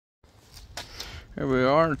Here we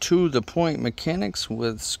are, To The Point Mechanics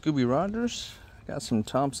with Scooby Rogers. Got some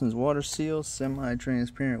Thompson's water seal,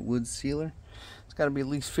 semi-transparent wood sealer. It's got to be at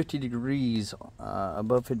least 50 degrees,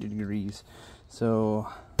 above 50 degrees. So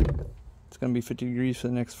it's going to be 50 degrees for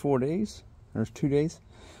the next 4 days, or 2 days.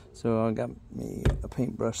 So I got me a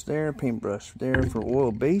paintbrush there for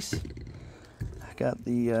oil base. I got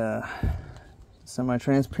the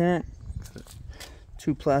semi-transparent,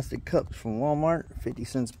 2 plastic cups from Walmart, 50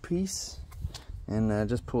 cents a piece. And I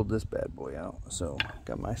just pulled this bad boy out. So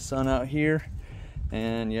got my son out here,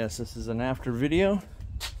 and yes, this is an after video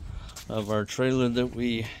of our trailer that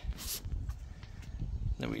we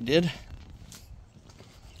did.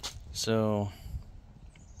 So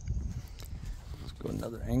let's go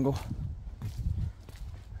another angle.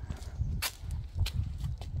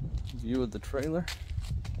 View of the trailer,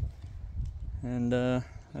 and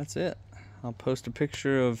that's it. I'll post a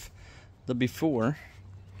picture of the before,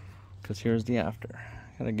 because here's the after.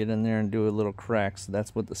 Gotta get in there and do a little crack. So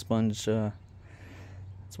that's what the sponge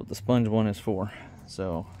one is for.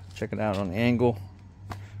 So check it out on the angle.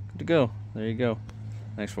 Good to go. There you go.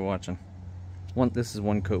 Thanks for watching. This is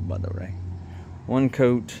one coat, by the way. One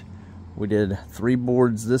coat. We did 3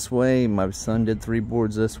 boards this way. My son did 3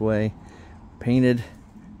 boards this way. Painted.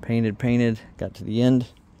 Got to the end.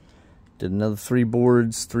 Did another 3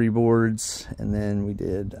 boards, and then we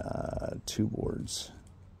did 2 boards.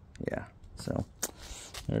 Yeah, so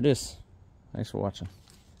there it is. Thanks for watching.